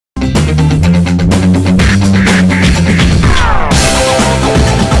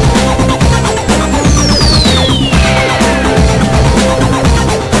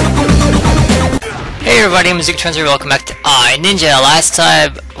everybody, Music Translator. Welcome back to Ninja. Last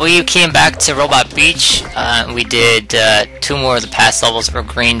time we came back to Robot Beach. We did 2 more of the past levels for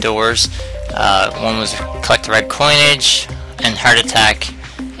green doors. One was collect the red coinage and heart attack,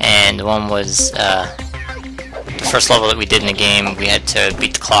 and one was the first level that we did in the game. We had to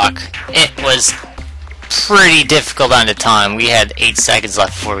beat the clock. It was pretty difficult on the time. We had 8 seconds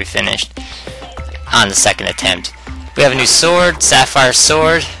left before we finished on the second attempt. We have a new sword, Sapphire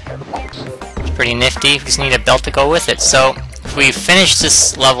Sword. Pretty nifty. We just need a belt to go with it. So if we finish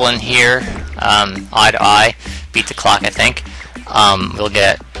this level in here, eye to eye, beat the clock, I think, we'll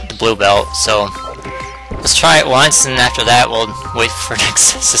get the blue belt. So let's try it once, and after that we'll wait for the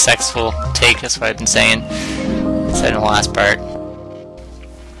successful take. That's what I've been saying. Said in the last part.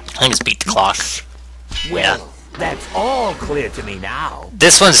 I think it's beat the clock. Well, yeah. That's all clear to me now.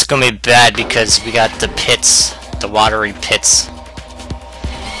 This one's gonna be bad because we got the pits, the watery pits.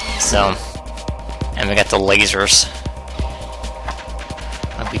 So. And we got the lasers.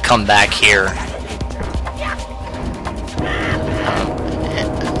 If we come back here,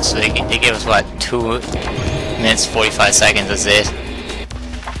 so they give us what, 2 minutes 45 seconds. That's it.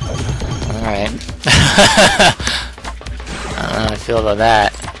 All right. I don't know how I feel about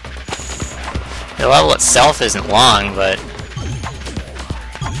that. The level itself isn't long, but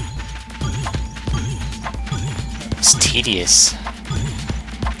it's tedious.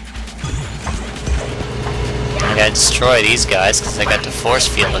 I gotta destroy these guys because I got the force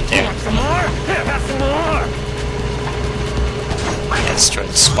field up there. I gotta destroy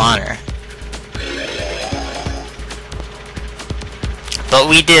the spawner. But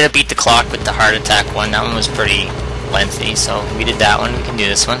we did beat the clock with the heart attack one. That one was pretty lengthy, so we did that one. We can do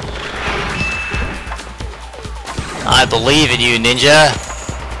this one. I believe in you, Ninja.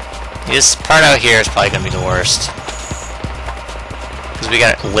 This part out here is probably gonna be the worst because we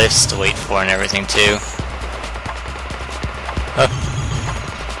got lifts to wait for and everything too.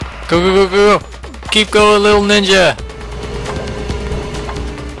 Go, go, go, go! Keep going, little ninja!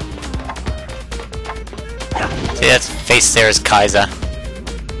 See, that face there is Kaiser.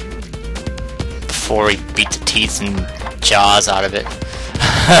 Before we beat the teeth and jaws out of it.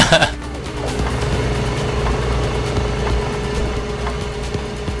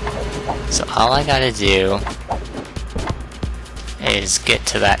 So all I gotta do is get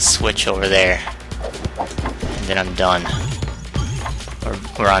to that switch over there. And then I'm done.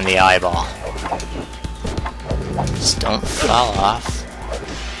 We're on the eyeball. Just don't fall off.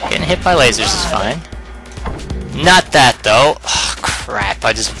 Getting hit by lasers is fine. Not that though. Oh, crap,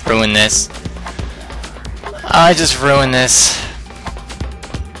 I just ruined this. I just ruined this.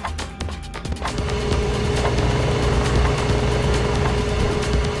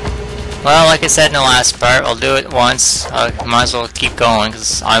 Well, like I said in the last part, I'll do it once. I might as well keep going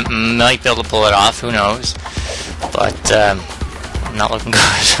because I might be able to pull it off, who knows. But, not looking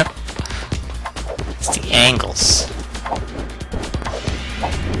good. It's the angles.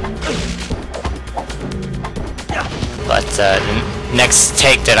 But the next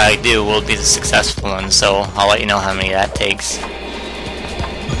take that I do will be the successful one, so I'll let you know how many that takes.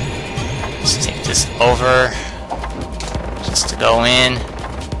 Just take this over, just to go in.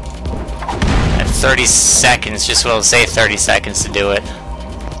 I have 30 seconds, just will say 30 seconds to do it.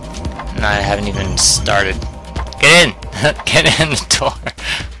 And I haven't even started. Get in! Get in the door!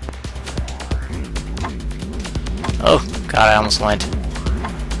 Oh god, I almost went.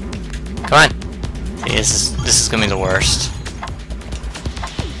 Come on! See, this is gonna be the worst.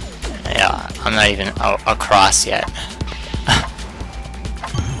 Yeah, I'm not even across yet.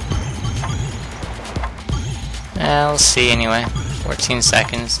 Yeah, we'll see anyway. 14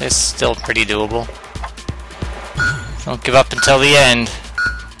 seconds. It's still pretty doable. Don't give up until the end.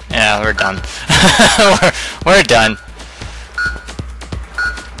 Yeah, we're done. we're done.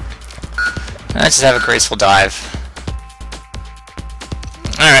 Let's just have a graceful dive.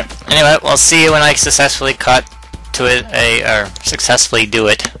 Alright, anyway, we'll see you when I successfully cut to it, or successfully do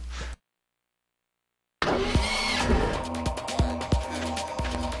it.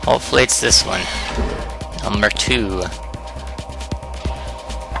 Hopefully it's this one. Number 2.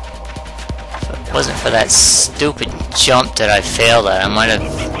 If it wasn't for that stupid jump that I failed at, I might have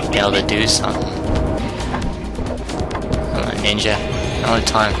been able to do something. Come on, Ninja. No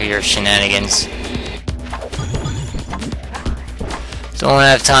time for your shenanigans. Don't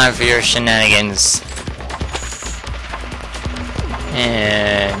have time for your shenanigans.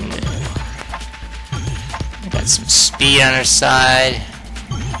 And we got some speed on our side.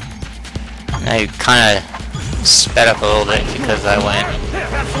 I kind of sped up a little bit because I went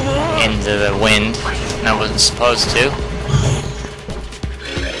into the wind and I wasn't supposed to.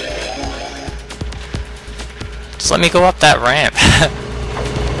 Just let me go up that ramp.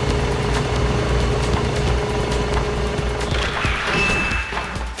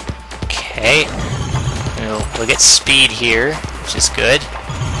 Okay. We'll get speed here, which is good.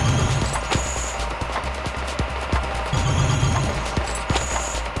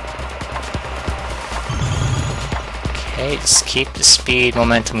 Okay, just keep the speed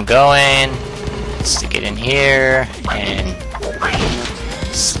momentum going. Just to get in here and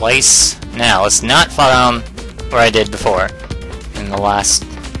slice. Now, let's not fall down where I did before in the last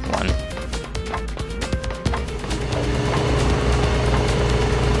one.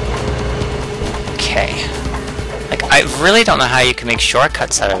 Okay. Like, I really don't know how you can make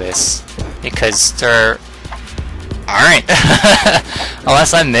shortcuts out of this, because there aren't.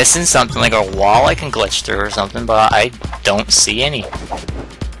 Unless I'm missing something, like a wall I can glitch through or something, but I don't see any.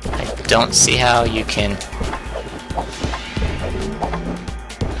 I don't see how you can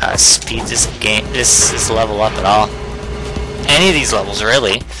speed this game, this level up at all. Any of these levels,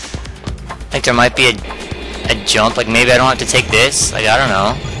 really. Like, there might be a jump, like maybe I don't have to take this, like, I don't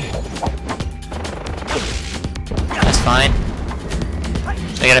know. That's fine.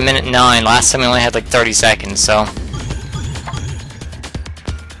 I got a minute 9, last time we only had like 30 seconds, so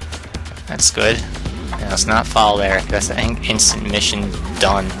that's good. Yeah, let's not fall there, that's an instant mission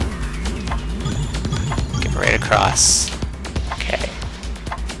done. Get right across. Okay.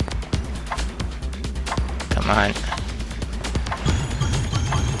 Come on.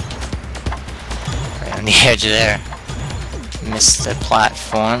 Right on the edge there. Missed the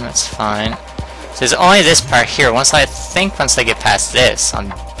platform, that's fine. So there's only this part here. Once I get past this,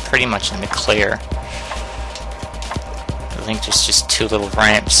 I'm pretty much in the clear. I think there's just 2 little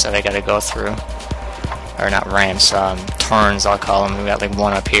ramps that I gotta go through. Or not ramps, turns I'll call them. We got like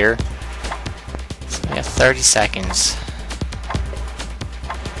 1 up here. So we got 30 seconds.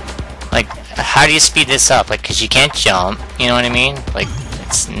 Like, how do you speed this up? Like, cause you can't jump, you know what I mean? Like,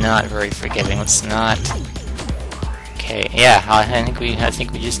 it's not very forgiving. Let's not. Okay, yeah, I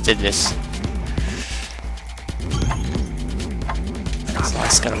think we just did this. So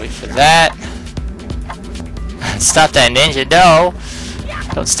let's gotta wait for that. Stop that ninja, no!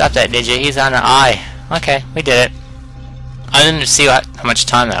 Don't stop that ninja, he's on an eye. Okay, we did it. I didn't see how much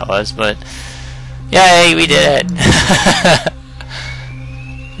time that was, but yay, we did it!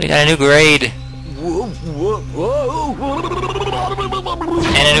 We got a new grade.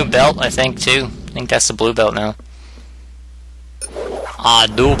 And a new belt, I think, too. I think that's the blue belt now. I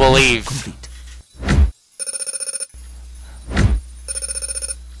do believe.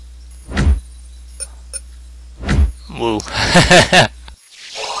 Woo.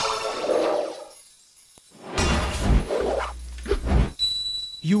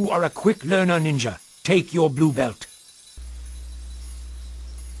 You are a quick learner, ninja. Take your blue belt.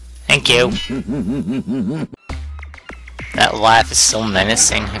 Thank you. That laugh is so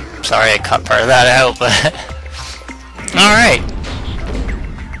menacing. I'm sorry I cut part of that out, but alright.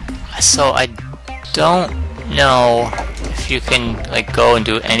 So I don't know if you can like go and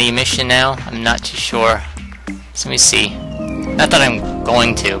do any mission now. I'm not too sure. So let me see. Not that I'm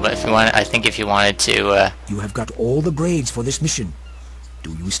going to, but if you want, I think if you wanted to. You have got all the grades for this mission.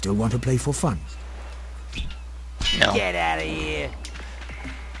 Do you still want to play for fun? No. Get out of here.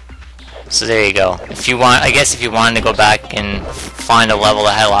 So there you go. If you want, I guess if you wanted to go back and find a level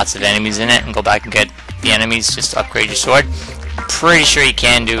that had lots of enemies in it and go back and get the enemies just to upgrade your sword, pretty sure you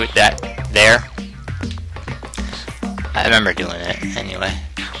can do that there. I remember doing it anyway.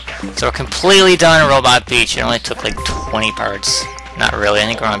 So we're completely done in Robot Beach. It only took like 20 parts. Not really. I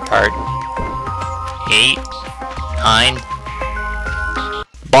think we're on part 8, 9.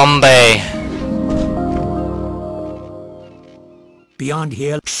 Bombay. Beyond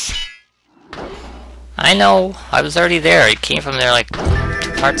here. I know. I was already there. It came from there like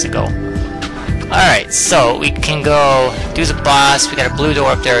 2 parts ago. Alright, so we can go do the boss. We got a blue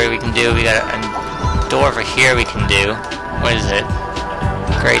door up there we can do. We got a door over here we can do. What is it?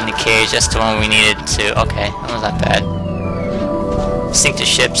 Upgrading the cage. That's the one we needed to. Okay, that was not bad. Sink the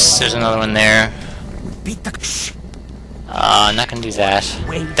ships. There's another one there. I'm not gonna do that.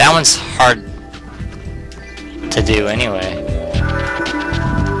 That one's hard to do anyway.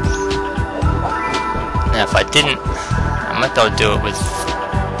 Now, if I didn't, I might be able to do it with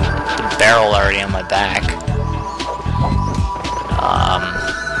the barrel already on my back.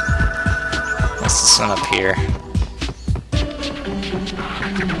 What's this one up here?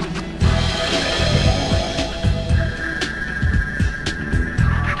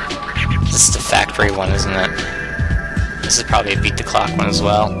 This is the factory one, isn't it? This is probably a beat the clock one as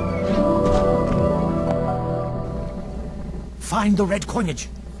well. Find the red coinage.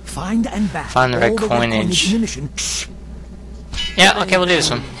 Find and back Find the red all coinage. in the mission. Yeah, okay, we'll do this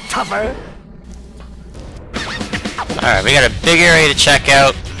one. Tougher. Alright, we got a big area to check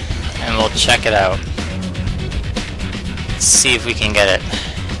out, and we'll check it out. Let's see if we can get it,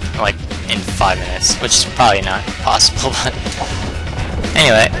 like, in 5 minutes, which is probably not possible, but...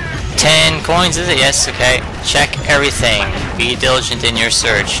 Anyway, 10 coins, is it? Yes, okay. Check everything. Be diligent in your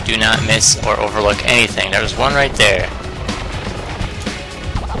search. Do not miss or overlook anything. There was one right there.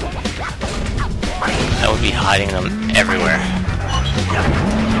 I would be hiding them everywhere.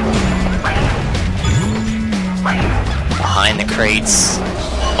 Behind the crates.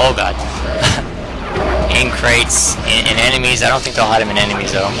 Oh god. In crates. In enemies. I don't think they'll hide them in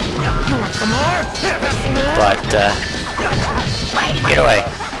enemies though. But, get away.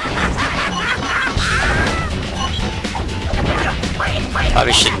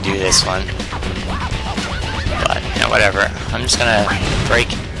 Probably shouldn't do this one. But, you know, whatever. I'm just gonna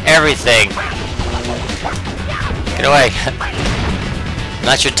break everything. Get away.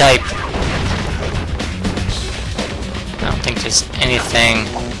 Not your type. I don't think there's anything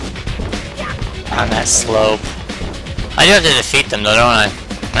on that slope. I do have to defeat them though, don't I?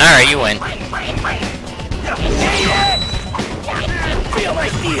 Alright, you win. Feel my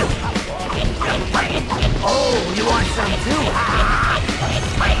steel. Oh, you want some too?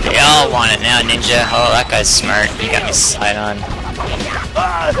 They all want it now, Ninja. Oh, that guy's smart. He got me side on.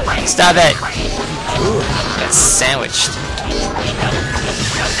 Stop it! Got sandwiched.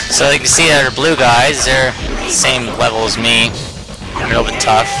 So you can see that our blue guys, they're same level as me. A little bit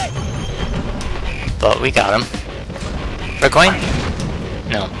tough. But we got them. Red coin?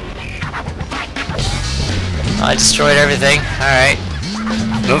 No. I destroyed everything. Alright.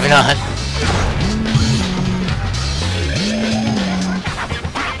 Moving on.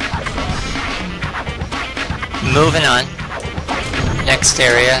 Moving on. Next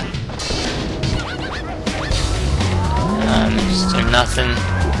area. Is there nothing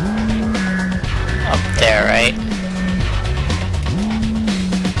up there, right?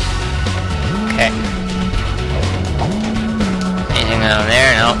 Okay. Anything down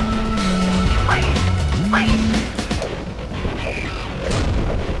there? No.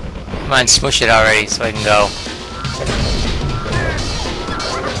 Come on, smush it already so I can go.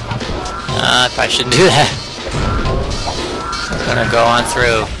 I probably shouldn't do that. I'm gonna go on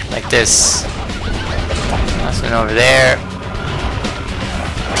through like this. Nothing over there.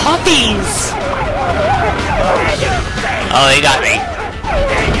 Puppies! Oh, they got me.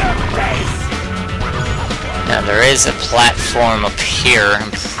 Now there is a platform up here.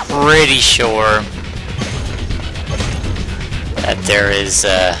 I'm pretty sure that there is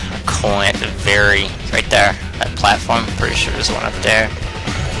a coin at the very right there. That platform. Pretty sure there's one up there.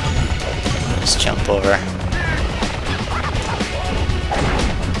 Let's jump over.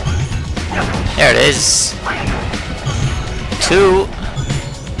 There it is. 2.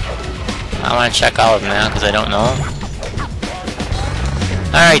 I want to check all of them now because I don't know.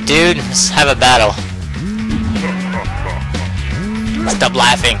 Alright, dude. Let's have a battle. Stop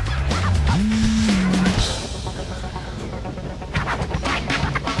laughing.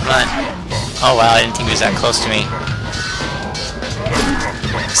 Come on. Oh wow, I didn't think he was that close to me.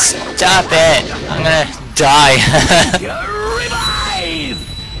 Stop it! I'm gonna die.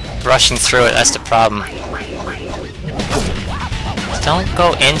 Rushing through it, that's the problem. Don't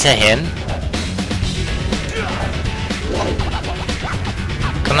go into him.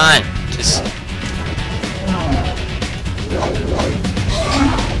 Come on, just...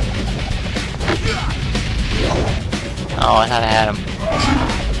 Oh, I thought I had him.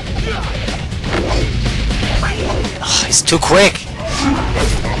 Oh, he's too quick!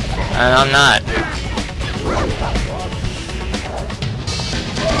 And I'm not.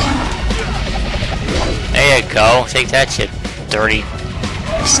 There you go. Take that, you dirty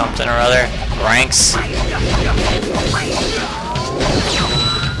something or other. Ranks.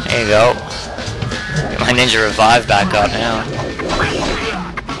 There you go. Get my ninja revive back up now.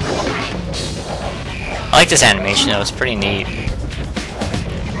 I like this animation though, it's pretty neat.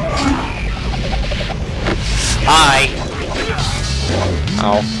 Hi!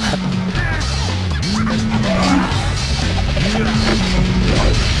 Oh.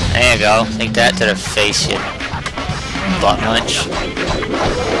 There you go. Take that to the face, you butt munch.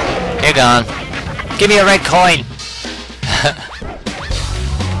 You're gone. Give me a red coin!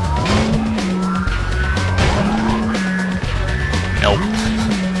 Nope.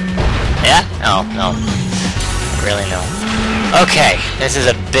 Yeah? Oh, no. Really, no. Okay, this is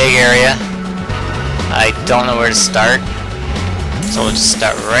a big area. I don't know where to start. So we'll just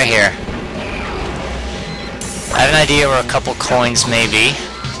start right here. I have an idea where a couple coins may be.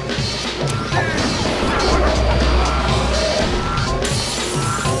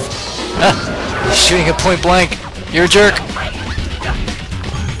 Shooting at point blank. You're a jerk.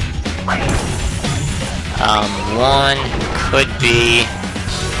 One could be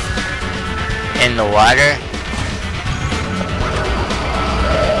in the water.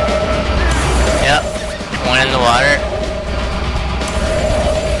 Yep, one in the water.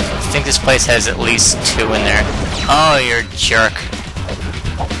 I think this place has at least 2 in there. Oh, you're a jerk.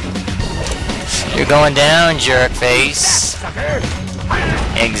 You're going down, jerk face.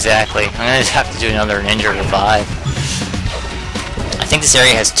 Exactly. I'm gonna have to do another ninja revive. I think this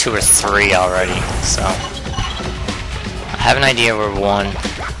area has 2 or 3 already, so I have an idea where 1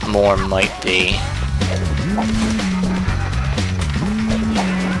 more might be.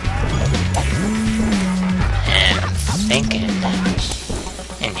 And I'm thinking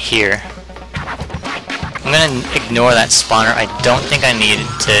in here. I'm gonna ignore that spawner. I don't think I needed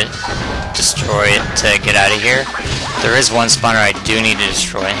to destroy it to get out of here. There is one spawner I do need to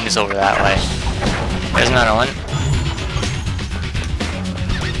destroy. I think it's over that way. There's another one.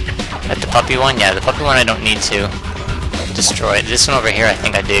 At the puppy one? Yeah, the puppy one I don't need to destroy. This one over here I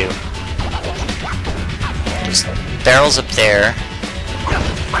think I do. There's barrels up there.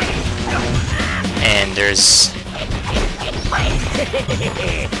 And there's...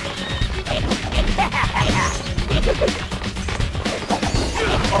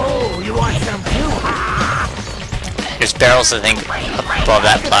 Oh, you want some too? There's barrels, I think, above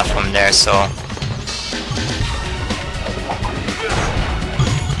that platform there, so...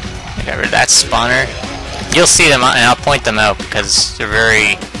 I got rid of that spawner. You'll see them, and I'll point them out, because they're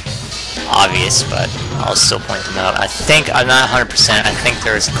very obvious, but I'll still point them out. I think, I'm not 100%, I think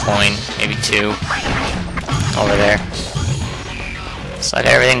there's a coin, maybe 2, over there. So I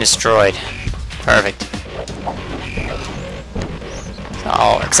got everything destroyed. Perfect.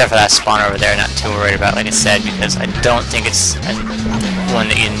 Except for that spawner over there, not too worried about, like I said, because I don't think it's one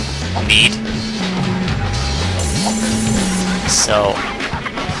that you need. So,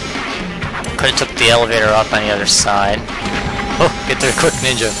 could have took the elevator up on the other side. Oh, get there quick,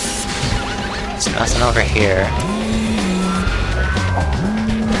 ninja. There's nothing over here.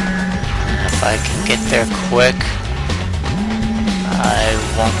 If I can get there quick, I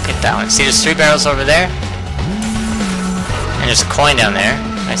won't get that one. See, there's 3 barrels over there? And there's a coin down there.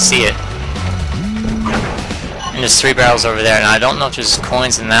 I see it. And there's 3 barrels over there. Now I don't know if there's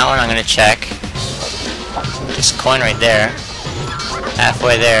coins in that one. I'm gonna check. There's a coin right there.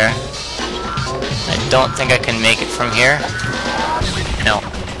 Halfway there. I don't think I can make it from here. No.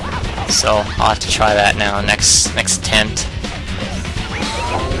 So I'll have to try that now. Next attempt.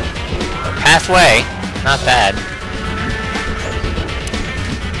 Halfway. Not bad.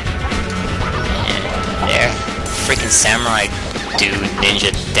 And there. Freaking samurai dude,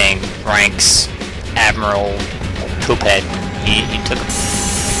 ninja thing, ranks, admiral, poophead. He took him.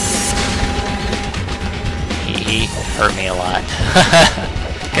 He hurt me a lot.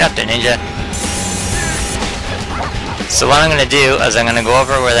 Get up there, ninja. So what I'm gonna do is I'm gonna go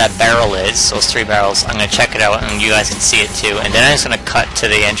over where that barrel is, those 3 barrels. I'm gonna check it out, and you guys can see it too. And then I'm just gonna cut to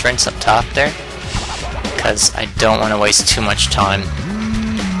the entrance up top there, because I don't want to waste too much time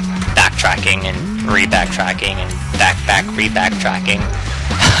backtracking and re-backtracking and re-backtracking.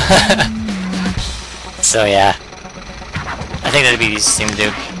 So yeah, I think that'd be the easiest thing to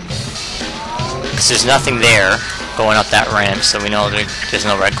do, because there's nothing there going up that ramp, so we know there's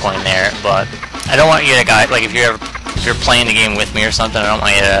no red coin there. But I don't want you to like if you're playing the game with me or something, I don't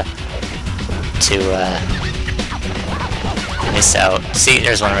want you to miss out. See,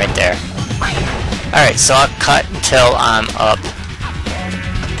 there's one right there. All right, so I'll cut until I'm up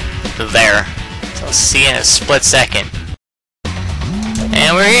there. So I'll see you in a split second.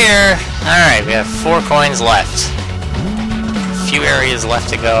 And we're here! Alright, we have 4 coins left. A few areas left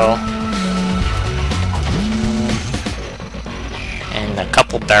to go. And a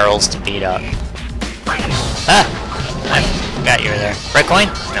couple barrels to beat up. Ah! I got you there. Red coin?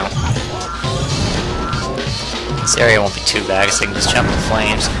 No. This area won't be too bad, so I can just jump in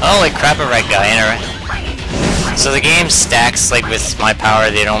flames. Holy crap, a red guy. Alright. So the game stacks, like with my power,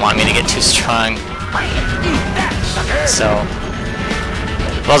 they don't want me to get too strong. So,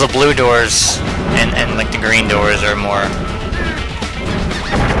 well, the blue doors and like the green doors are more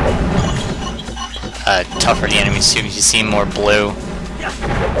tougher the enemies too, because you see more blue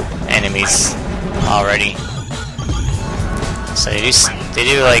enemies already. So they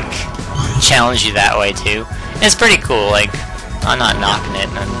do like challenge you that way too. And it's pretty cool. Like, I'm not knocking it.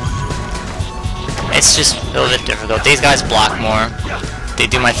 It's just a little bit difficult. These guys block more. They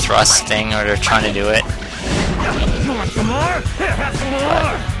do my thrust thing, or they're trying to do it.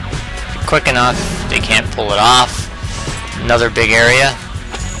 But quick enough, they can't pull it off. Another big area.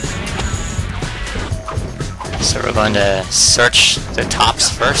 So we're going to search the tops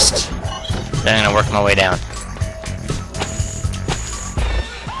first, then I'm going to work my way down.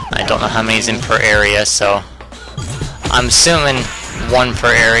 I don't know how many's in per area, so I'm assuming 1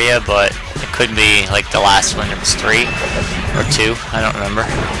 per area, but it could be like the last one, it was 3 or 2, I don't remember.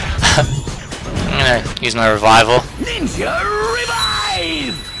 I'm going to use my revival. Ninja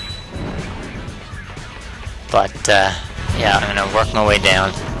Revive! But, yeah, I'm going to work my way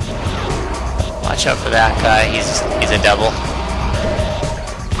down. Watch out for that guy, he's a devil.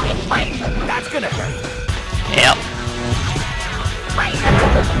 That's gonna hurt. Yep.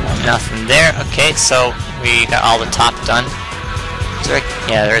 Nothing there. Okay, so we got all the top done. Is there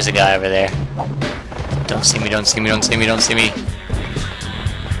yeah, there's a guy over there. Don't see me, don't see me, don't see me, don't see me.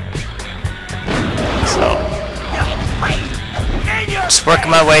 So, just working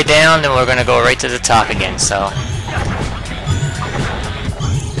my way down, then we're gonna go right to the top again, so.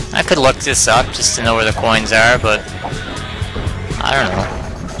 I could look this up just to know where the coins are, but I don't know.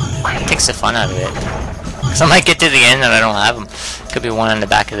 It takes the fun out of it. Because I might get to the end and I don't have them. Could be one on the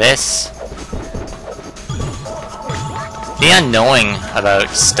back of this. The unknowing about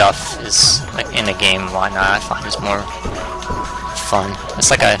stuff is like in a game and whatnot. I find it's more fun.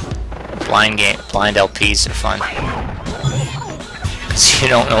 It's like a blind game. Blind LPs are fun. Because you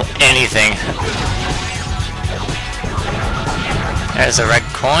don't know anything. There's a red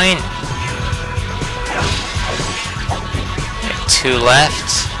coin. 2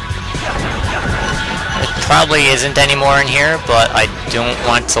 left. It probably isn't any more in here, but I don't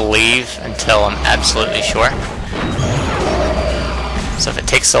want to leave until I'm absolutely sure. So if it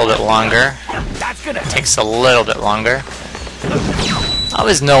takes a little bit longer, it takes a little bit longer. I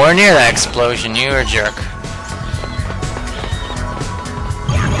was nowhere near that explosion, you were a jerk.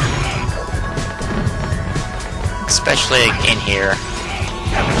 Especially in here.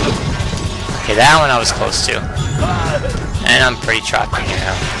 Okay, that one I was close to. And I'm pretty trapped in here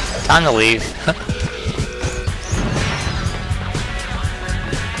now. Time to leave.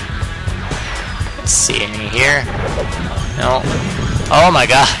 Let's see, any here? No. Oh my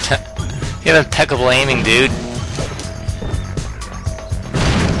god. You have impeccable aiming, dude.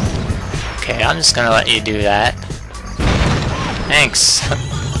 Okay, I'm just gonna let you do that. Thanks.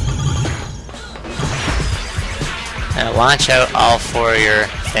 Now launch out all 4 of your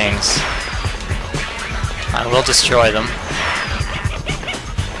things. I will destroy them.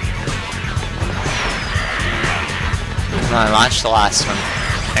 Come on, launch the last one.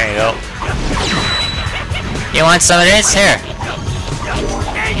 There you go. You want some of this? Here.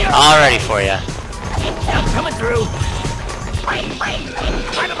 All ready for you. Coming through. Right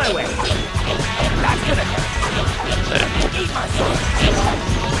on my way. That's gonna hurt. Eat my sword.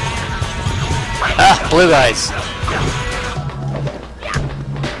 Ah, blue guys.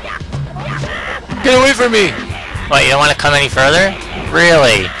 Get away from me! What, you don't want to come any further?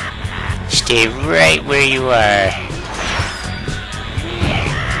 Really? Stay right where you are.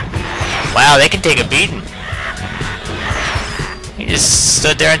 Wow, they can take a beating. He just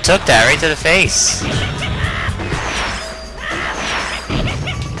stood there and took that right to the face.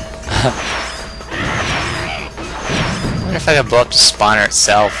 I wonder if I could blow up the spawner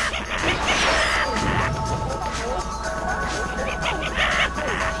itself.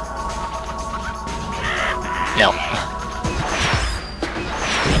 No.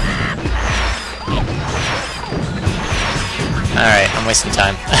 Alright, I'm wasting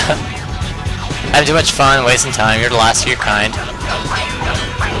time. Having too much fun, wasting time. You're the last of your kind.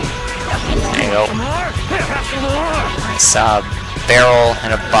 There you go. I saw a barrel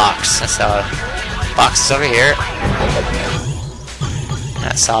and a box. I saw boxes over here.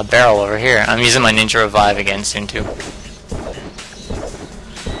 And I saw a barrel over here. I'm using my Ninja Revive again soon too.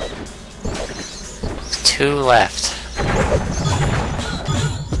 2 left.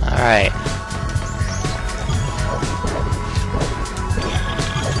 Alright.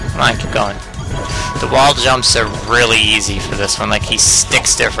 Come on, keep going. The wall jumps are really easy for this one. Like, he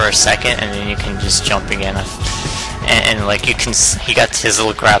sticks there for a second, and then you can just jump again. And like, you can... He got his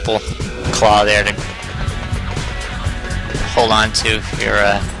little grapple claw there to hold on to if you're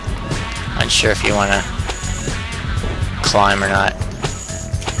unsure if you want to climb or not.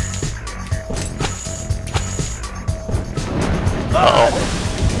 Uh-oh.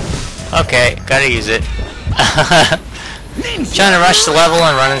 Okay, gotta use it. Trying to rush the level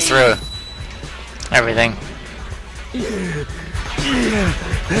and running through everything.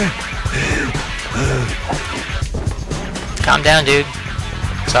 Calm down, dude.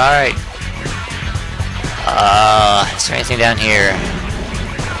 It's alright. Is there anything down here?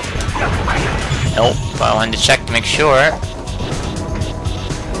 Nope, but I wanted to check to make sure.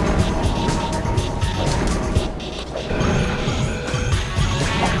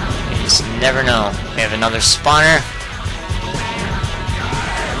 never know. We have another spawner.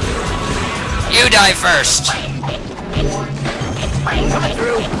 You die first! Coming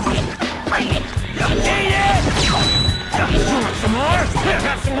through! Some more?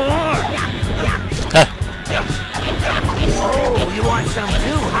 Got some more! Oh, you want some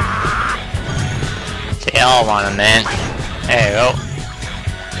too? They all want them, man. There you go.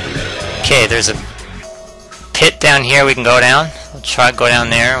 Okay, there's a pit down here we can go down. We'll try to go down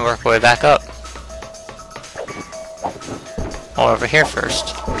there and work our way back up. Or over here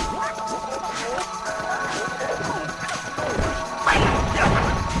first.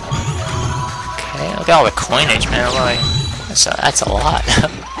 Okay, look at all the coinage, man. That's a lot.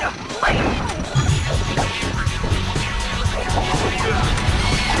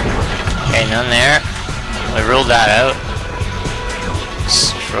 Okay, none there. We ruled that out.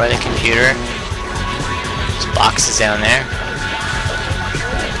 Destroy the computer. There's boxes down there.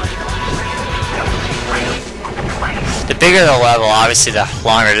 The bigger the level, obviously the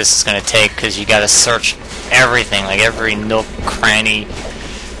longer this is going to take, because you got to search everything, like every nook, cranny.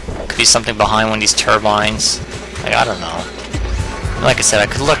 Could be something behind one of these turbines. Like, I don't know. Like I said, I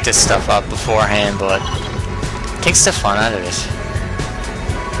could look this stuff up beforehand, but it takes the fun out of it.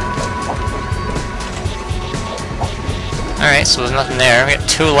 Alright, so there's nothing there. We got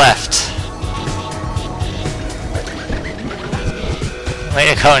 2 left. Way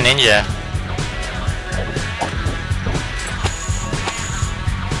to go, Ninja.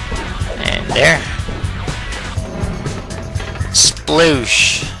 And there.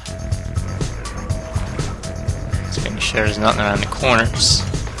 Sploosh. Let's make sure there's nothing around the corners.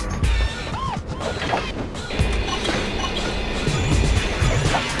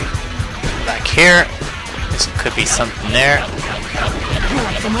 Back here. This could be something there. You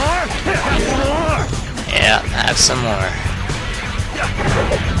want some more? Yeah, have some more.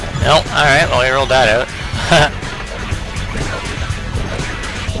 Nope, alright, well we rolled that out.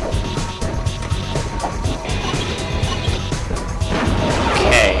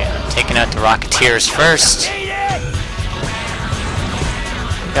 Okay, I'm taking out the Rocketeers first.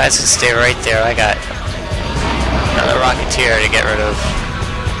 You guys can stay right there, I got another Rocketeer to get rid of.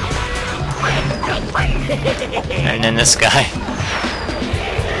 And then this guy.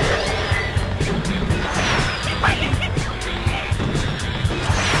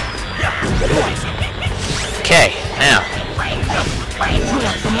 Okay, now.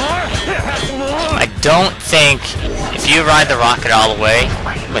 I don't think if you ride the rocket all the way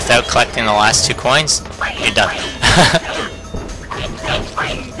without collecting the last 2 coins, you're done.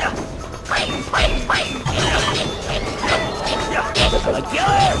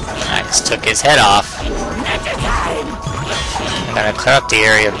 I just took his head off. I'm gonna clear up the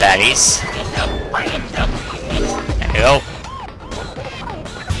area of baddies. There you go.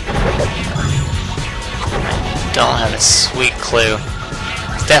 Don't have a sweet clue.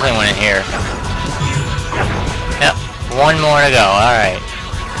 There's definitely one in here. Yep, 1 more to go. Alright.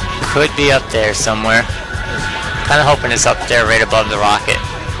 Could be up there somewhere. Kinda hoping it's up there right above the rocket.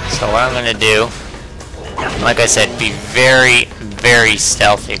 So what I'm gonna do, like I said, be very, very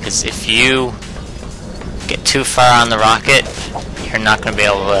stealthy, because if you get too far on the rocket, you're not gonna be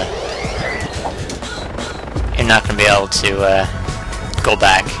able to go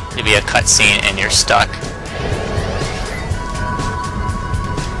back. It'll be a cutscene and you're stuck.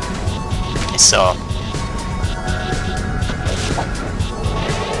 So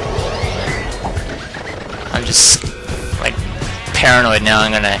I'm just like paranoid now.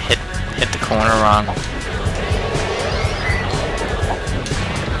 I'm gonna hit the corner wrong.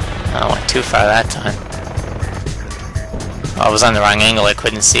 I went too far that time. I was on the wrong angle, I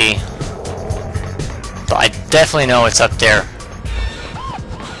couldn't see. But I definitely know it's up there.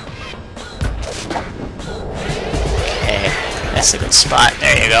 Okay, that's a good spot.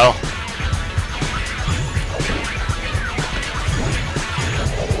 There you go.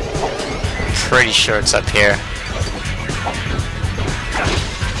 Pretty sure it's up here.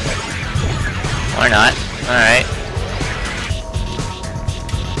 Or not. Alright.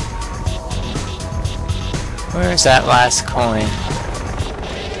 Where's that last coin?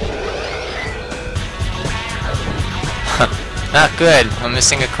 Not good. I'm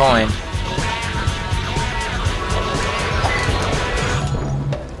missing a coin.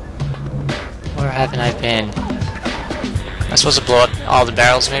 Where haven't I been? Am I supposed to blow up all the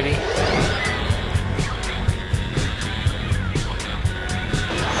barrels, maybe?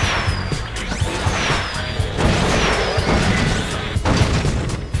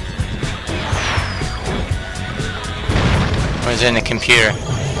 Or is it in the computer?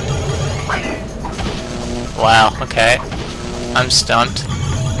 Wow, okay. I'm stumped.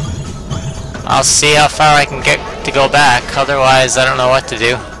 I'll see how far I can get to go back, otherwise I don't know what to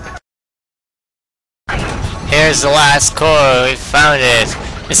do. Here's the last core, we found it.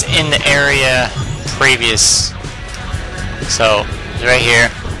 It's in the area previous. So, it's right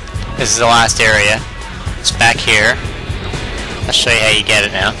here. This is the last area. It's back here. I'll show you how you get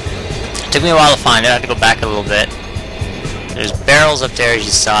it now. It took me a while to find it, I had to go back a little bit. There's barrels up there as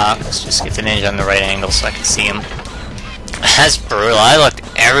you saw. Let's just get the ninja on the right angle so I can see him. That's brutal. I looked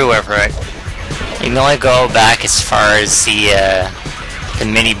everywhere for it. You can only go back as far as the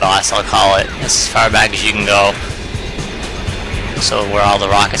mini boss, I'll call it. As far back as you can go. So where all the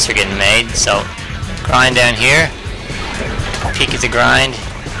rockets are getting made. So grind down here. Peek at the grind.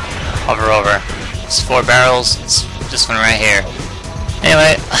 Hover over. It's 4 barrels. It's this one right here.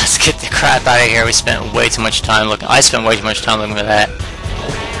 Anyway, let's get the crap out of here. We spent way too much time looking. I spent way too much time looking for that.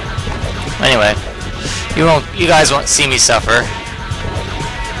 Anyway, you guys won't see me suffer.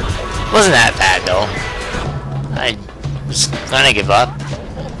 Wasn't that bad though. I was gonna give up.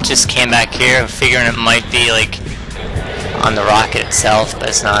 Just came back here figuring it might be like on the rocket itself, but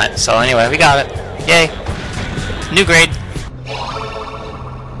it's not. So anyway, we got it. Yay. New grade.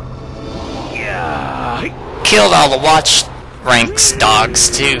 Killed all the watch ranks dogs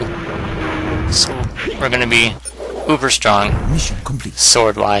too. So we're gonna be uber strong. Mission complete.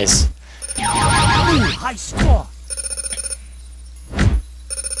 Sword wise. High score.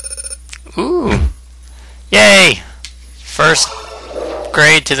 Ooh. Yay! First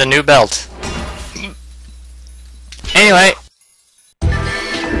grade to the new belt. Anyway,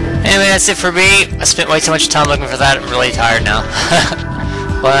 that's it for me. I spent way too much time looking for that. I'm really tired now.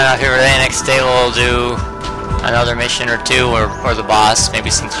 Well, out here today. Next day we'll do another mission or two, or the boss. Maybe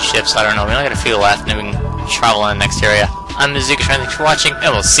sink some ships. I don't know. We only got a few left, and then we can travel in the next area. I'm Mizuka. Thanks for watching,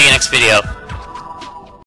 and we'll see you next video.